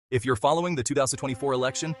If you're following the 2024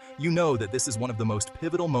 election, you know that this is one of the most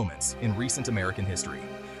pivotal moments in recent American history.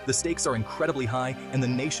 The stakes are incredibly high and the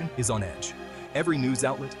nation is on edge. Every news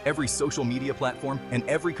outlet, every social media platform, and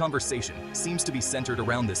every conversation seems to be centered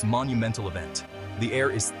around this monumental event. The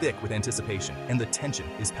air is thick with anticipation and the tension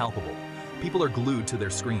is palpable. People are glued to their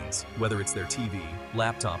screens, whether it's their TV,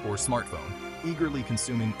 laptop, or smartphone, eagerly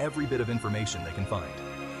consuming every bit of information they can find.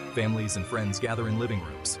 Families and friends gather in living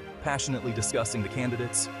rooms, passionately discussing the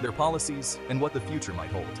candidates, their policies, and what the future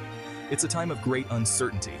might hold. It's a time of great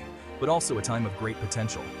uncertainty, but also a time of great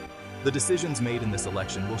potential. The decisions made in this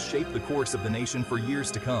election will shape the course of the nation for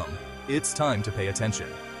years to come. It's time to pay attention.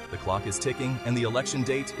 The clock is ticking and the election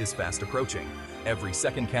date is fast approaching. Every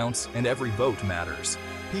second counts and every vote matters.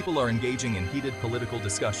 People are engaging in heated political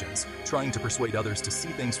discussions, trying to persuade others to see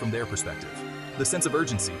things from their perspective. The sense of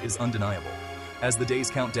urgency is undeniable. As the days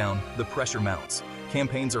count down, the pressure mounts.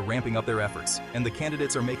 Campaigns are ramping up their efforts, and the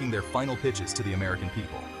candidates are making their final pitches to the American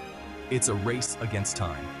people. It's a race against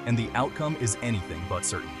time, and the outcome is anything but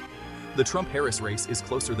certain. The Trump-Harris race is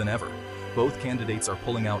closer than ever. Both candidates are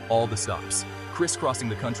pulling out all the stops, crisscrossing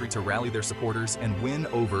the country to rally their supporters and win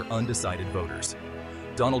over undecided voters.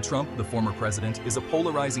 Donald Trump, the former president, is a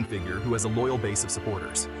polarizing figure who has a loyal base of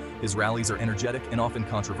supporters. His rallies are energetic and often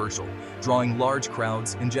controversial, drawing large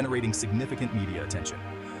crowds and generating significant media attention.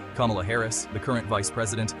 Kamala Harris, the current vice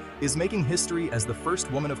president, is making history as the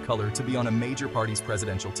first woman of color to be on a major party's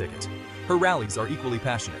presidential ticket. Her rallies are equally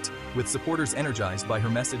passionate, with supporters energized by her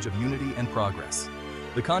message of unity and progress.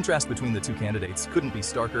 The contrast between the two candidates couldn't be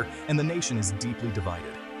starker, and the nation is deeply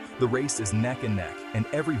divided. The race is neck and neck, and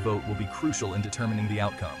every vote will be crucial in determining the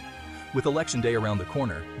outcome. With Election Day around the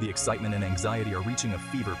corner, the excitement and anxiety are reaching a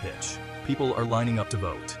fever pitch. People are lining up to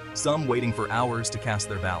vote, some waiting for hours to cast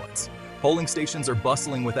their ballots. Polling stations are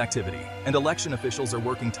bustling with activity, and election officials are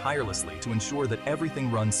working tirelessly to ensure that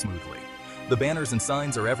everything runs smoothly. The banners and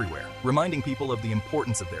signs are everywhere, reminding people of the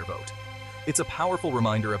importance of their vote. It's a powerful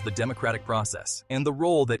reminder of the democratic process and the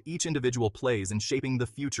role that each individual plays in shaping the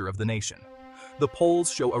future of the nation. The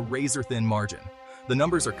polls show a razor-thin margin. The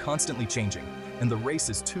numbers are constantly changing, and the race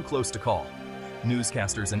is too close to call.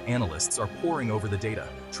 Newscasters and analysts are poring over the data,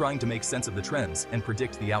 trying to make sense of the trends and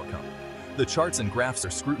predict the outcome. The charts and graphs are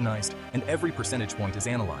scrutinized, and every percentage point is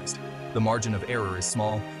analyzed. The margin of error is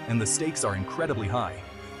small, and the stakes are incredibly high.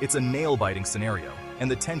 It's a nail-biting scenario, and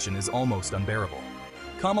the tension is almost unbearable.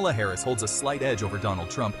 Kamala Harris holds a slight edge over Donald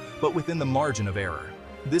Trump, but within the margin of error.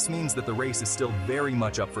 This means that the race is still very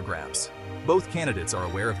much up for grabs. Both candidates are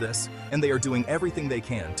aware of this, and they are doing everything they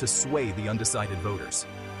can to sway the undecided voters.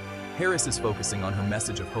 Harris is focusing on her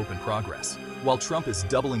message of hope and progress, while Trump is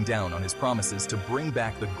doubling down on his promises to bring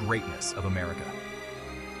back the greatness of America.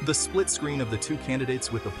 The split screen of the two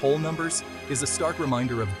candidates with the poll numbers is a stark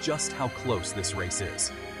reminder of just how close this race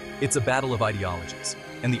is. It's a battle of ideologies,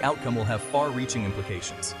 and the outcome will have far-reaching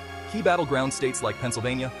implications. Key battleground states like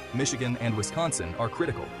Pennsylvania, Michigan, and Wisconsin are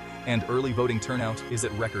critical, and early voting turnout is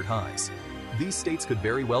at record highs. These states could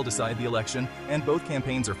very well decide the election, and both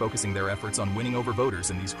campaigns are focusing their efforts on winning over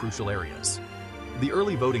voters in these crucial areas. The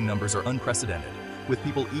early voting numbers are unprecedented, with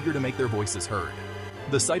people eager to make their voices heard.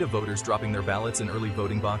 The sight of voters dropping their ballots in early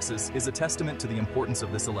voting boxes is a testament to the importance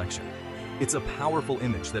of this election. It's a powerful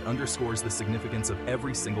image that underscores the significance of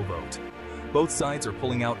every single vote. Both sides are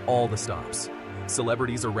pulling out all the stops.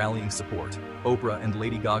 Celebrities are rallying support, Oprah and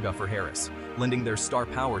Lady Gaga for Harris, lending their star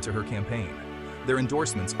power to her campaign. Their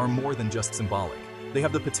endorsements are more than just symbolic. They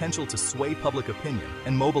have the potential to sway public opinion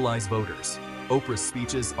and mobilize voters. Oprah's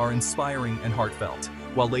speeches are inspiring and heartfelt,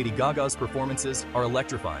 while Lady Gaga's performances are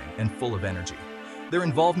electrifying and full of energy. Their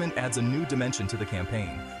involvement adds a new dimension to the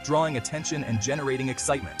campaign, drawing attention and generating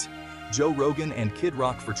excitement. Joe Rogan and Kid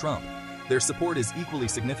Rock for Trump. Their support is equally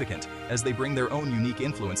significant as they bring their own unique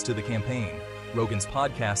influence to the campaign. Rogan's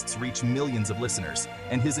podcasts reach millions of listeners,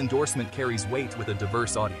 and his endorsement carries weight with a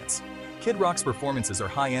diverse audience. Kid Rock's performances are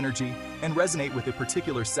high energy and resonate with a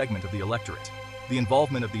particular segment of the electorate. The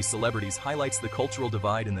involvement of these celebrities highlights the cultural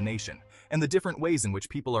divide in the nation and the different ways in which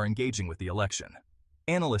people are engaging with the election.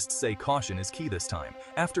 Analysts say caution is key this time,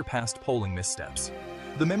 after past polling missteps.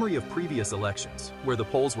 The memory of previous elections, where the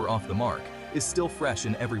polls were off the mark, is still fresh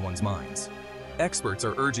in everyone's minds. Experts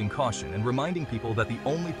are urging caution and reminding people that the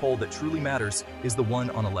only poll that truly matters is the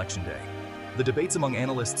one on Election Day. The debates among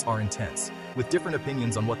analysts are intense, with different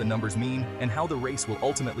opinions on what the numbers mean and how the race will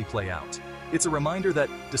ultimately play out. It's a reminder that,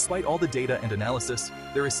 despite all the data and analysis,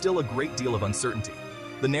 there is still a great deal of uncertainty.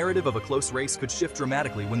 The narrative of a close race could shift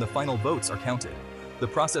dramatically when the final votes are counted. The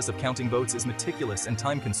process of counting votes is meticulous and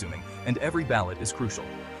time-consuming, and every ballot is crucial.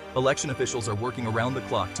 Election officials are working around the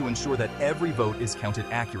clock to ensure that every vote is counted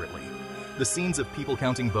accurately. The scenes of people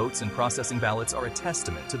counting votes and processing ballots are a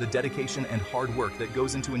testament to the dedication and hard work that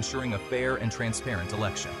goes into ensuring a fair and transparent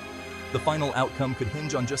election. The final outcome could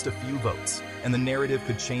hinge on just a few votes, and the narrative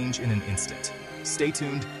could change in an instant. Stay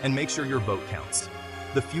tuned and make sure your vote counts.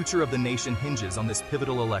 The future of the nation hinges on this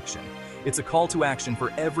pivotal election. It's a call to action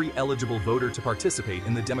for every eligible voter to participate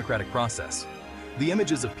in the democratic process. The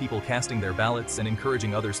images of people casting their ballots and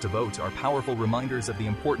encouraging others to vote are powerful reminders of the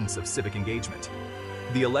importance of civic engagement.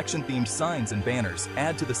 The election-themed signs and banners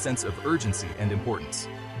add to the sense of urgency and importance.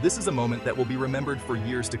 This is a moment that will be remembered for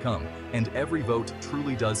years to come, and every vote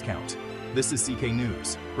truly does count. This is CK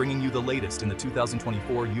News, bringing you the latest in the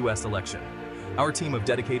 2024 U.S. election. Our team of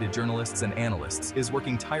dedicated journalists and analysts is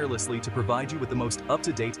working tirelessly to provide you with the most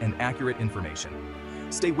up-to-date and accurate information.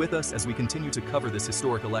 Stay with us as we continue to cover this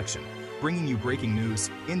historic election, bringing you breaking news,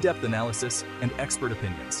 in-depth analysis, and expert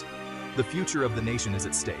opinions. The future of the nation is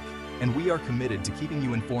at stake, and we are committed to keeping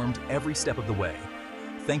you informed every step of the way.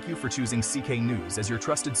 Thank you for choosing CK News as your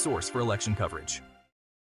trusted source for election coverage.